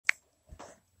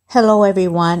Hello,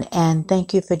 everyone, and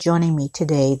thank you for joining me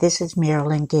today. This is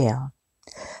Marilyn Gale.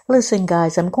 Listen,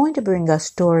 guys, I'm going to bring a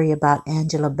story about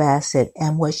Angela Bassett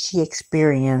and what she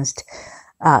experienced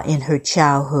in her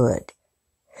childhood.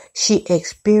 She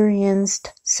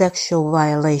experienced sexual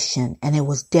violation, and it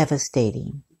was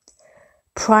devastating.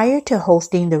 Prior to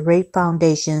hosting the Rape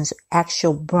Foundation's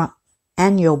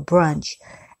annual brunch,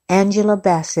 Angela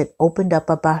Bassett opened up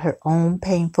about her own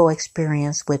painful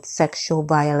experience with sexual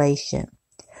violation.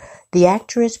 The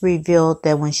actress revealed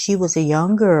that when she was a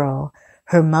young girl,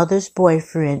 her mother's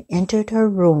boyfriend entered her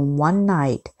room one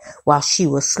night while she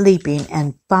was sleeping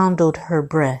and fondled her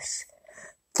breasts.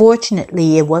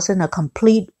 Fortunately, it wasn't a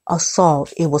complete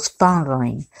assault, it was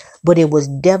fondling, but it was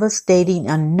devastating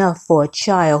enough for a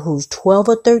child who's 12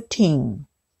 or 13.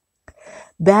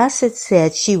 Bassett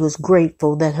said she was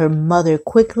grateful that her mother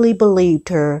quickly believed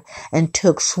her and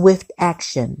took swift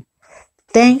action.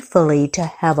 Thankfully, to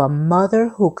have a mother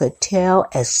who could tell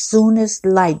as soon as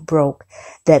light broke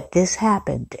that this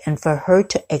happened and for her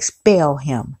to expel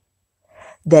him.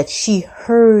 That she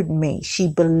heard me, she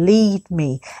believed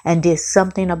me, and did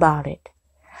something about it.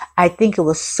 I think it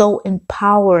was so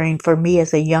empowering for me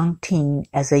as a young teen,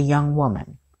 as a young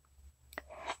woman.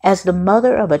 As the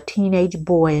mother of a teenage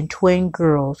boy and twin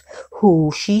girls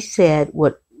who she said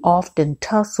would often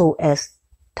tussle as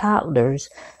toddlers,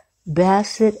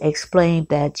 Bassett explained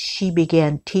that she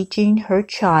began teaching her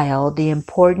child the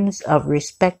importance of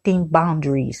respecting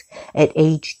boundaries at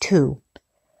age 2.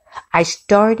 I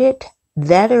started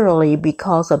that early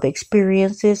because of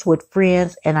experiences with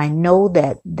friends, and I know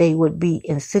that they would be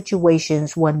in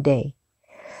situations one day.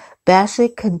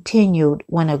 Bassett continued,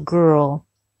 when a girl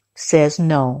says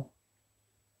no,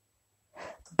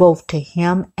 both to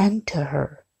him and to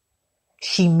her,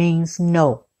 she means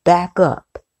no, back up.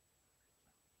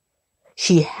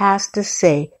 She has to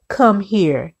say, "Come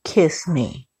here, kiss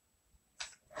me."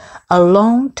 A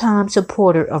longtime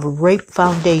supporter of Rape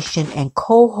Foundation and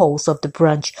co-host of the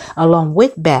brunch along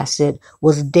with Bassett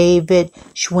was David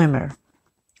Schwimmer.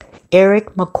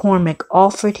 Eric McCormick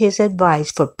offered his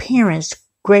advice for parents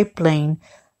grappling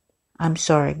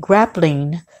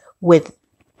with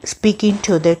speaking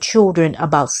to their children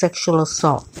about sexual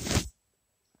assault.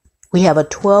 We have a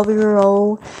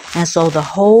 12-year-old, and so the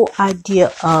whole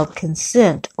idea of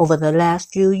consent over the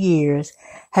last few years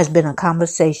has been a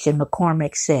conversation,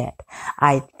 McCormick said.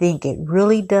 I think it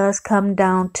really does come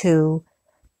down to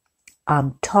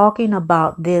talking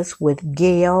about this with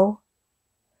Gail,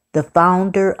 the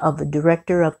founder of the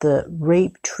director of the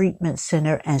Rape Treatment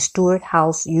Center and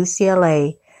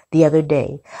stuart-house-ucla the other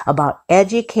day about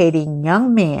educating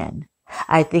young men.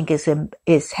 I think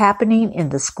it's happening in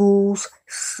the schools,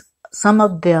 some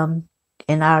of them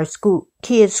in our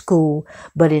kids' school,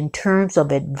 but in terms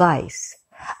of advice,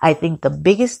 I think the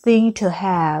biggest thing to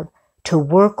have to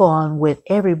work on with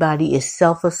everybody is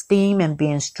self-esteem and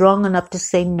being strong enough to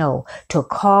say no, to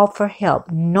call for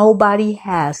help. Nobody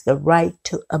has the right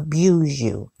to abuse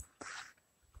you.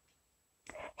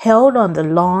 Held on the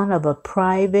lawn of a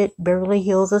private Beverly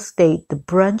Hills estate, the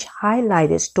brunch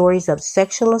highlighted stories of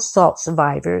sexual assault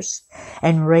survivors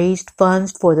and raised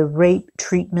funds for the Rape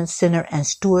Treatment Center and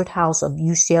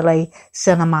stuart-house-ucla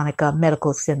Santa Monica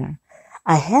Medical Center.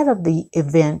 Ahead of the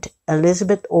event,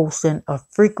 Elizabeth Olson, a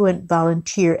frequent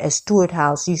volunteer at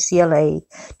stuart-house-ucla,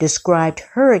 described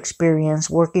her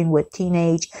experience working with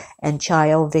teenage and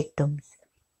child victims.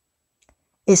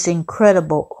 It's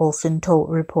incredible, Olson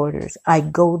told reporters. I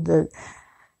go the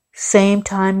same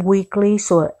time weekly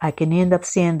so I can end up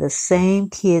seeing the same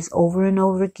kids over and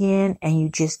over again, and you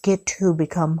just get to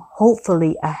become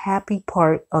hopefully a happy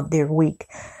part of their week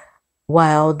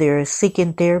while they're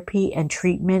seeking therapy and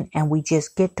treatment, and we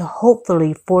just get to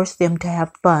hopefully force them to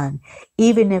have fun,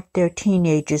 even if they're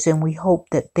teenagers, and we hope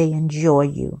that they enjoy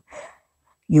you.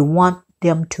 You want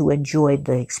them to enjoy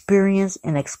the experience,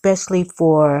 and especially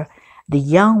for the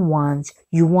young ones,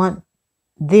 you want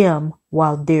them,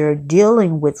 while they're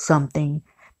dealing with something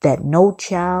that no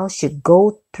child should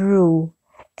go through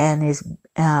this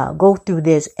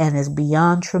and is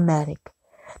beyond traumatic,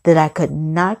 that I could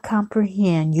not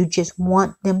comprehend. You just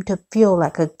want them to feel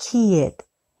like a kid.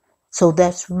 So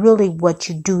that's really what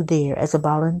you do there as a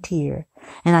volunteer.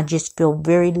 And I just feel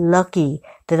very lucky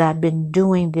that I've been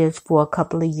doing this for a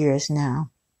couple of years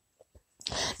now.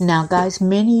 Now, guys,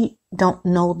 many don't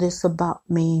know this about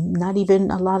me, not even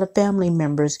a lot of family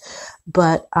members,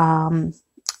 but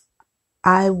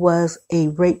I was a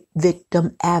rape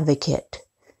victim advocate.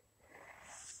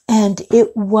 And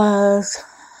it was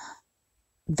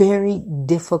very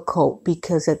difficult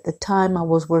because at the time I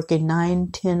was working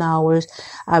 9-10 hours.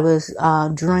 I was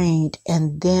drained,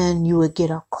 and then you would get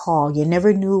a call. You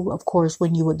never knew, of course,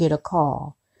 when you would get a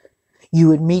call. You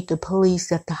would meet the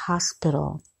police at the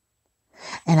hospital.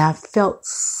 And I felt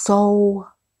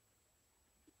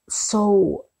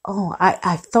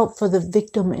I felt for the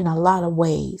victim in a lot of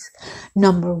ways.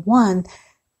 Number one,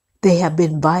 they have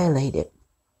been violated.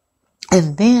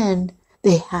 And then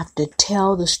they have to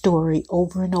tell the story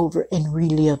over and over and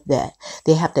relive that.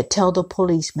 They have to tell the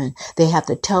policeman. They have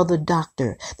to tell the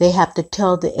doctor. They have to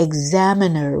tell the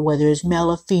examiner, whether it's male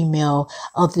or female,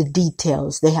 of the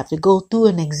details. They have to go through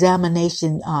an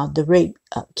examination, the rape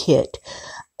kit.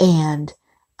 And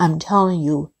I'm telling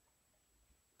you,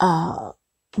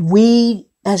 we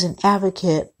as an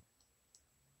advocate,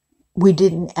 we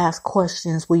didn't ask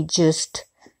questions. We just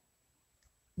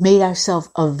made ourselves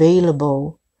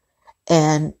available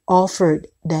and offered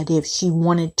that if she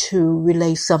wanted to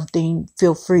relay something,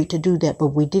 feel free to do that. But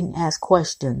we didn't ask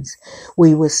questions.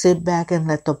 We would sit back and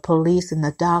let the police and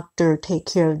the doctor take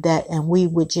care of that. And we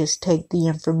would just take the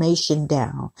information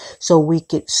down so we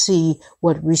could see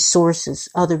what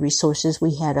other resources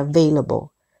we had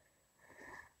available.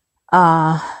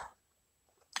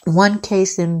 One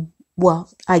case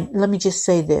let me just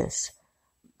say this.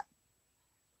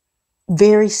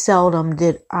 Very seldom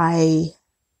did I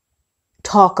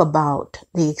talk about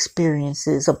the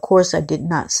experiences. Of course, I did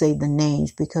not say the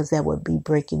names because that would be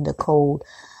breaking the code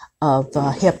of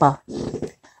HIPAA.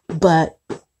 But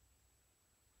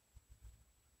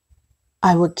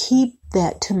I would keep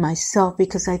that to myself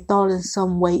because I thought in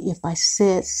some way if I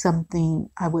said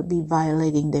something, I would be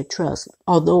violating their trust.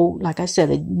 Although, like I said,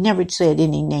 I never said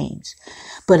any names.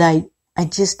 But I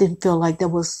just didn't feel like that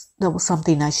was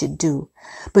something I should do.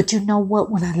 But you know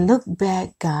what? When I look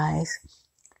back, guys,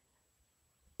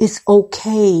 it's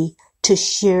okay to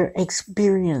share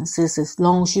experiences as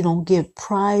long as you don't give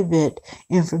private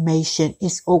information.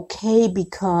 It's okay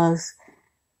because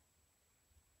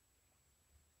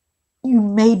you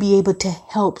may be able to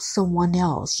help someone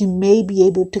else. You may be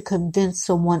able to convince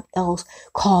someone else,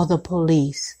 call the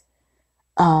police,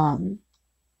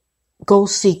 go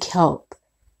seek help,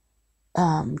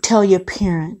 tell your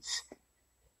parents,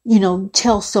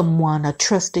 tell someone, a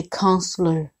trusted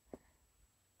counselor,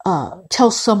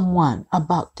 tell someone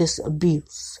about this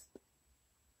abuse.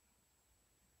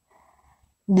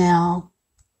 Now,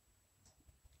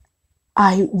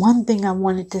 one thing I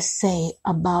wanted to say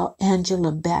about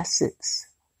Angela Bassett's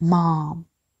mom.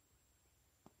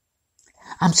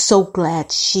 I'm so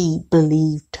glad she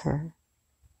believed her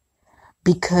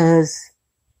because,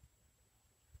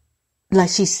 like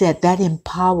she said, that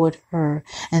empowered her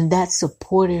and that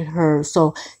supported her.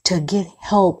 So to get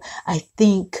help, I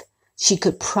think she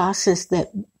could process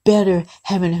that better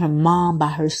having her mom by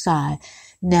her side.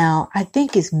 Now, I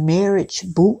think it's Marriage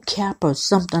Boot Camp or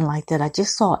something like that. I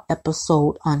just saw an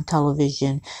episode on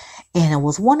television, and it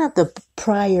was one of the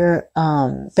prior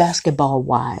basketball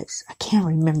wives. I can't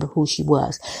remember who she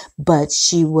was, but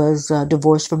she was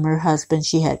divorced from her husband.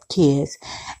 She had kids,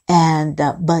 and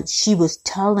but she was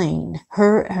telling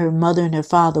her mother and her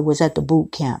father was at the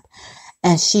boot camp,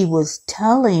 and she was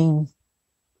telling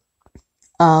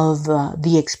of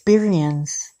the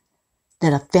experience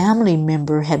that a family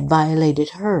member had violated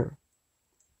her.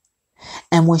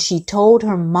 And when she told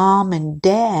her mom and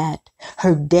dad,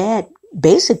 her dad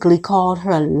basically called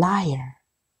her a liar.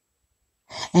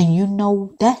 And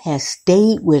that has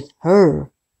stayed with her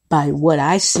by what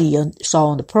I saw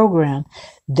on the program.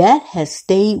 That has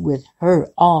stayed with her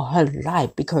all her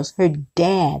life because her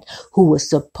dad, who was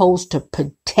supposed to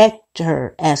protect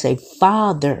her as a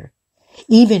father,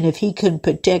 even if he couldn't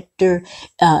protect her,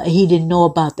 he didn't know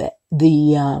about the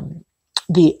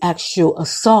actual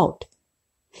assault.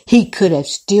 He could have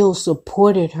still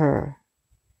supported her,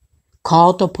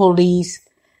 called the police,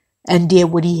 and did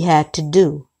what he had to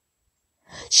do.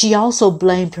 She also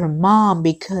blamed her mom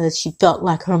because she felt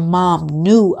like her mom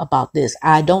knew about this.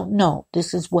 I don't know.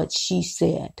 This is what she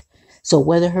said. So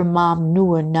whether her mom knew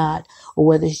or not, or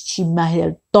whether she might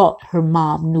have thought her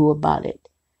mom knew about it.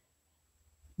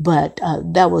 But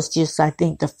that was just, I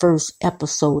think, the first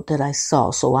episode that I saw.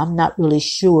 So I'm not really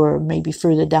sure. Maybe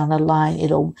further down the line,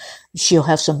 she'll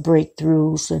have some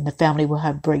breakthroughs and the family will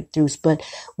have breakthroughs. But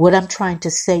what I'm trying to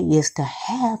say is to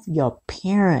have your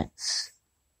parents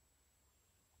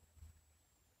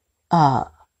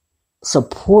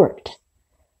support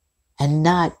and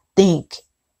not think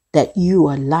that you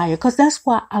are a liar. Because that's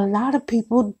why a lot of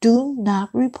people do not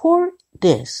report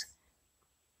this.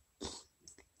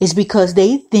 It's because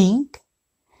they think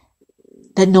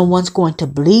that no one's going to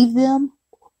believe them,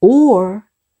 or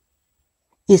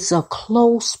it's a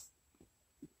close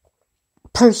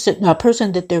person, a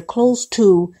person that they're close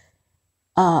to,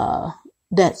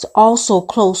 that's also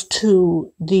close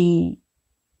to the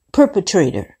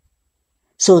perpetrator.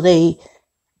 So they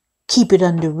keep it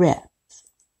under wraps.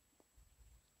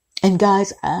 And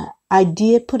guys, I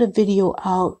did put a video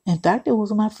out. In fact, it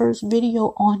was my first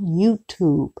video on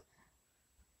YouTube.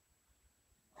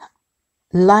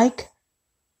 Like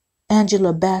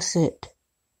Angela Bassett,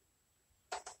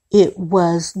 it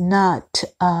was not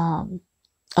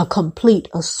a complete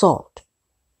assault.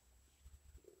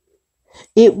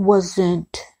 It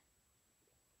wasn't.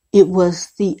 It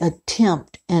was the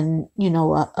attempt, and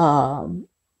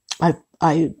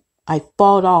I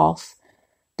fought off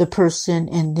the person,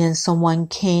 and then someone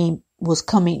was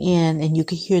coming in, and you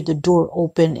could hear the door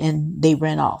open, and they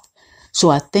ran off. So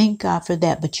I thank God for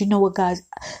that. But you know what, guys?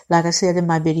 Like I said in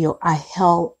my video, I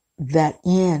held that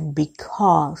in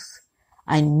because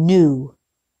I knew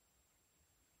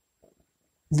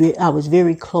I was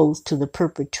very close to the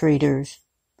perpetrators,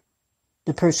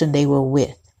 the person they were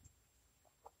with.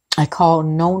 I called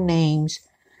no names,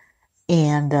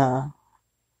 and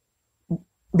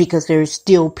because there's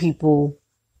still people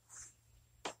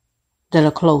that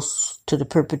are close to the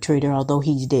perpetrator, although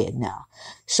he's dead now.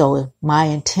 So my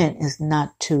intent is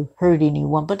not to hurt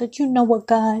anyone. But you know what,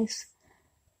 guys?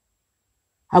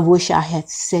 I wish I had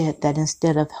said that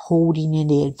instead of holding it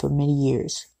in for many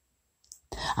years.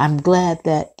 I'm glad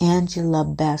that Angela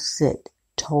Bassett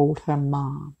told her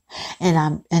mom.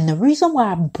 And the reason why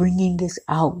I'm bringing this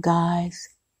out, guys,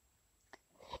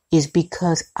 is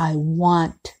because I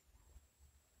want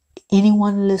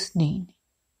anyone listening,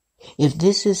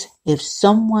 if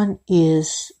someone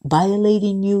is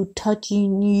violating you,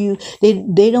 touching you,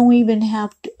 they don't even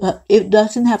have to, it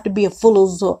doesn't have to be a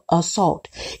full assault.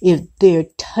 If they're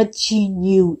touching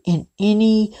you in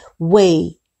any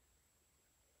way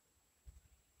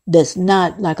that's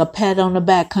not like a pat on the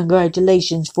back,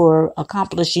 congratulations for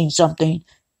accomplishing something.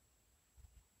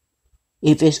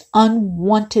 If it's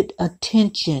unwanted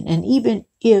attention, and even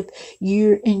if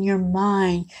you're in your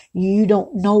mind, you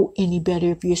don't know any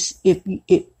better.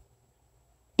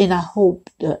 And I hope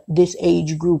that this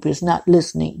age group is not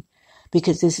listening,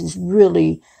 because this is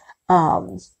really,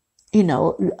 a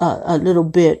little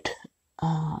bit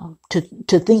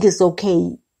to think it's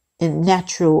okay and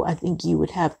natural. I think you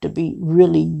would have to be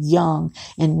really young,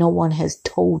 and no one has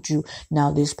told you,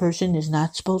 now this person is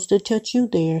not supposed to touch you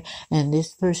there, and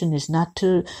this person is not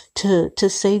to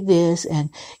say this,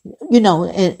 and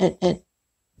and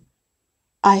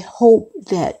I hope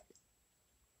that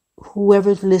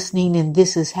whoever's listening and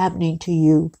this is happening to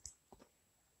you,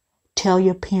 tell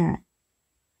your parent,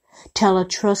 tell a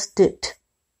trusted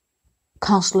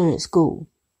counselor at school,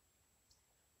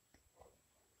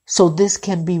 so this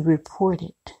can be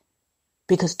reported,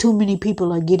 because too many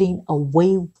people are getting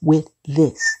away with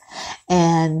this.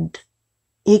 And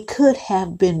it could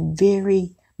have been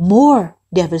very more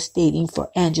devastating for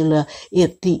Angela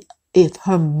if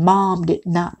her mom did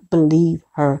not believe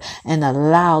her and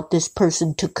allowed this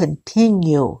person to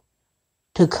continue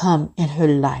to come in her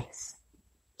life,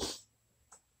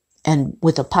 and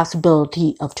with a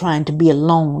possibility of trying to be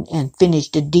alone and finish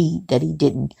the deed that he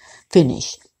didn't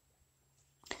finish.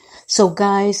 So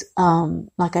guys,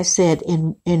 like I said,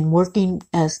 in working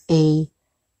as a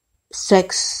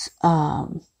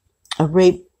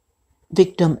rape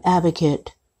victim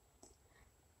advocate,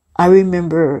 I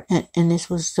remember, and this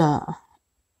was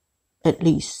at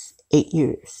least 8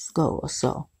 years ago or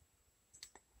so,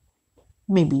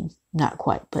 maybe not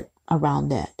quite, but around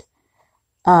that.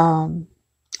 I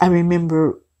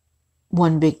remember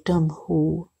one victim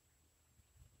who,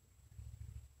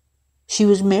 she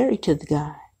was married to the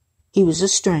guy. He was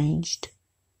estranged.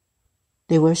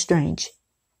 They were estranged.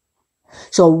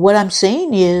 So what I'm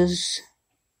saying is,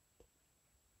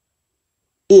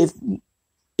 if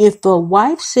a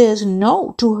wife says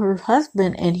no to her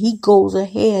husband and he goes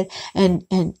ahead and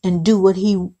do what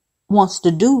he wants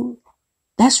to do,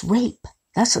 that's rape.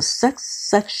 That's a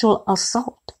sexual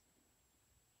assault.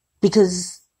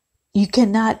 Because you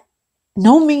cannot,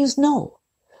 no means no.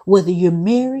 Whether you're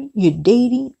married, you're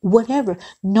dating, whatever,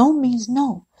 no means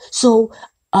no. So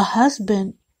a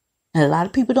husband, and a lot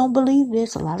of people don't believe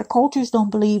this, a lot of cultures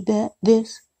don't believe that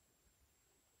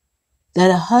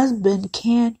a husband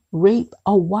can rape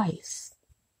a wife,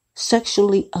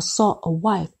 sexually assault a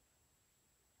wife.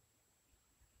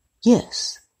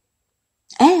 Yes.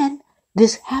 And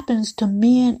this happens to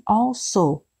men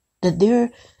also, that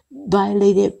they're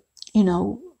violated,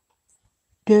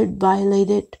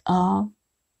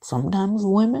 sometimes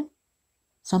women,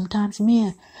 sometimes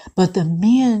men, but the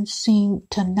men seem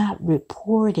to not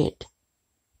report it.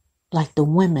 like the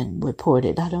women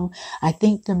reported. I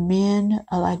think the men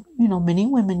are like, many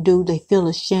women do. They feel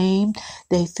ashamed.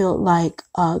 They feel like,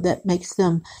 that makes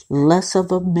them less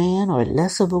of a man or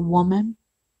less of a woman.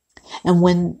 And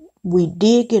when we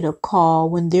did get a call,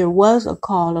 when there was a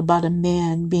call about a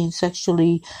man being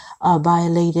sexually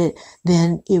violated,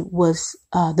 then it was,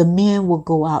 the men will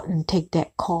go out and take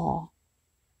that call.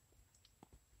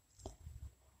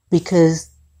 Because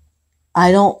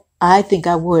I think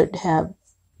I would have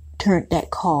turned that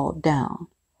call down.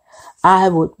 I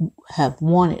would have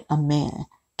wanted a man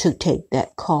to take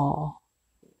that call,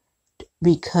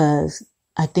 because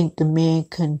I think the man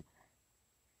can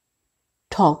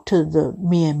talk to the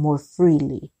men more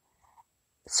freely.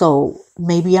 So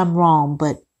maybe I'm wrong,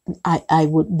 but I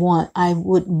wouldn't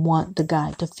want the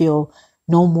guy to feel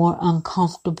no more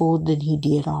uncomfortable than he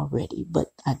did already.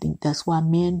 But I think that's why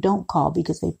men don't call,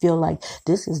 because they feel like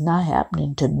this is not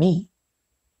happening to me.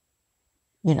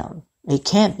 It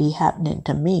can't be happening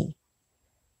to me.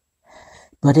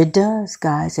 But it does,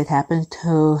 guys. It happens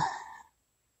to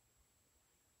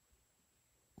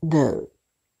the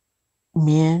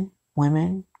men,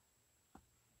 women,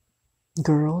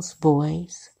 girls,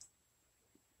 boys,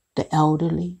 the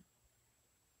elderly.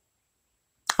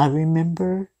 I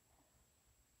remember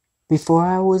before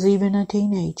I was even a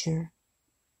teenager,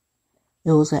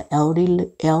 it was an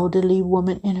elderly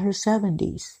woman in her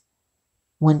 70s.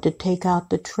 Went to take out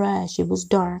the trash. It was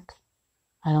dark.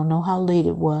 I don't know how late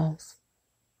it was.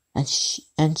 And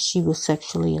she was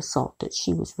sexually assaulted.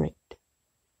 She was raped.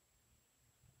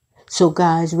 So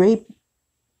guys, rape,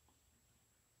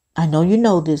 I know you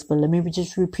know this, but let me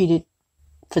just repeat it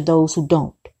for those who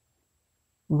don't.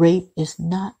 Rape is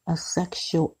not a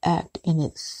sexual act in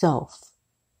itself.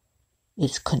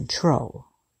 It's control.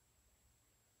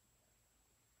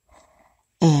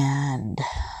 And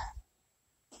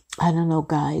I don't know,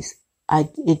 guys.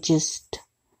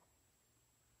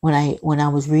 When I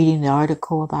was reading the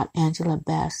article about Angela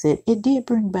Bassett, it did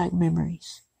bring back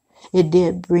memories. It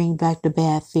did bring back the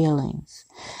bad feelings.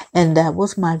 And that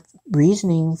was my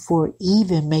reasoning for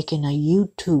even making a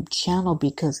YouTube channel,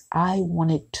 because I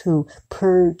wanted to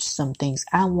purge some things.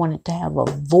 I wanted to have a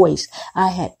voice. I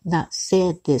had not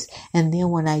said this. And then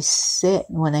when I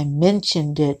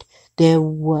mentioned it, there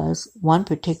was one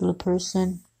particular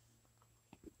person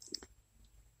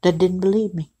that didn't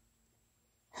believe me.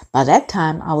 By that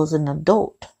time, I was an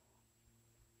adult.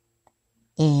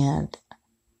 And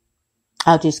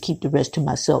I'll just keep the rest to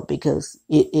myself, because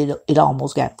it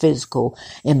almost got physical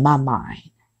in my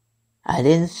mind. I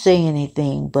didn't say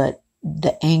anything, but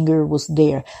the anger was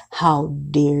there. How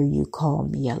dare you call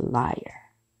me a liar?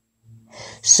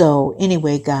 So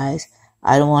anyway, guys,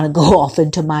 I don't want to go off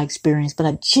into my experience, but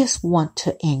I just want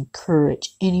to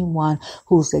encourage anyone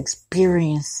who's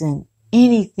experiencing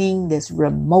anything that's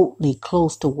remotely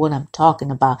close to what I'm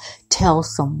talking about. Tell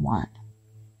someone.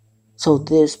 So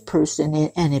this person,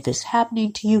 and if it's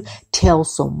happening to you, tell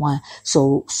someone.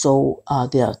 So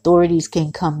the authorities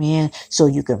can come in, so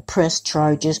you can press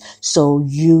charges, so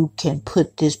you can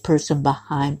put this person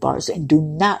behind bars. And do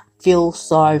not feel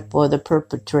sorry for the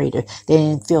perpetrator. They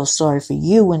didn't feel sorry for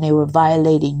you when they were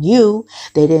violating you.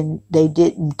 They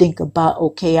didn't think about,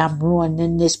 okay, I'm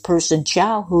ruining this person's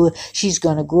childhood. She's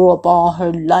going to grow up all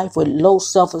her life with low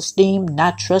self-esteem,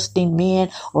 not trusting men,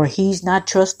 or he's not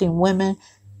trusting women.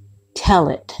 Tell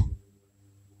it.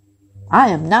 I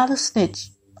am not a snitch.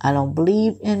 I don't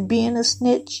believe in being a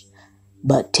snitch,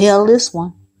 but tell this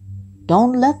one.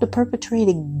 Don't let the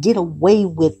perpetrator get away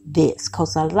with this,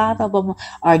 because a lot of them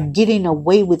are getting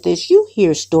away with this. You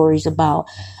hear stories about,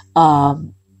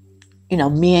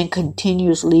 men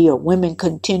continuously or women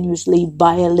continuously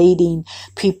violating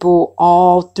people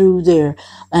all through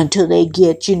until they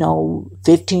get,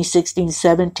 15, 16,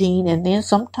 17, and then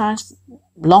sometimes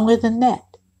longer than that.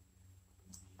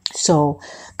 So,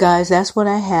 guys, that's what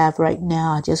I have right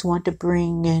now. I just want to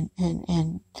bring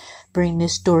and bring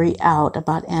this story out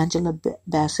about Angela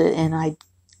Bassett, and I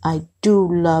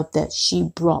do love that she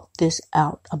brought this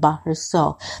out about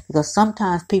herself, because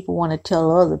sometimes people want to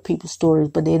tell other people's stories,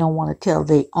 but they don't want to tell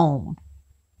their own.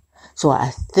 So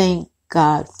I thank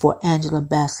God for Angela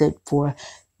Bassett for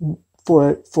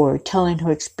telling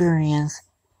her experience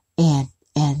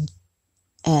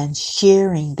and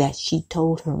sharing that she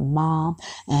told her mom.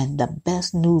 And the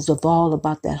best news of all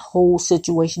about that whole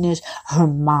situation is her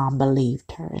mom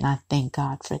believed her. And I thank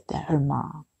God for that, her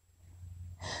mom.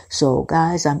 So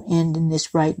guys, I'm ending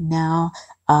this right now.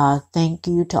 Thank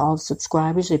you to all the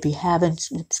subscribers. If you haven't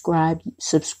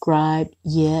subscribed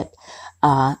yet,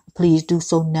 please do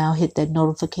so now. Hit that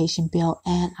notification bell,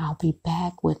 and I'll be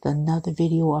back with another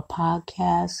video or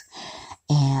podcast.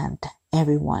 And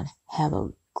Everyone, have a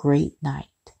great night.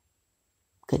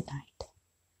 Good night.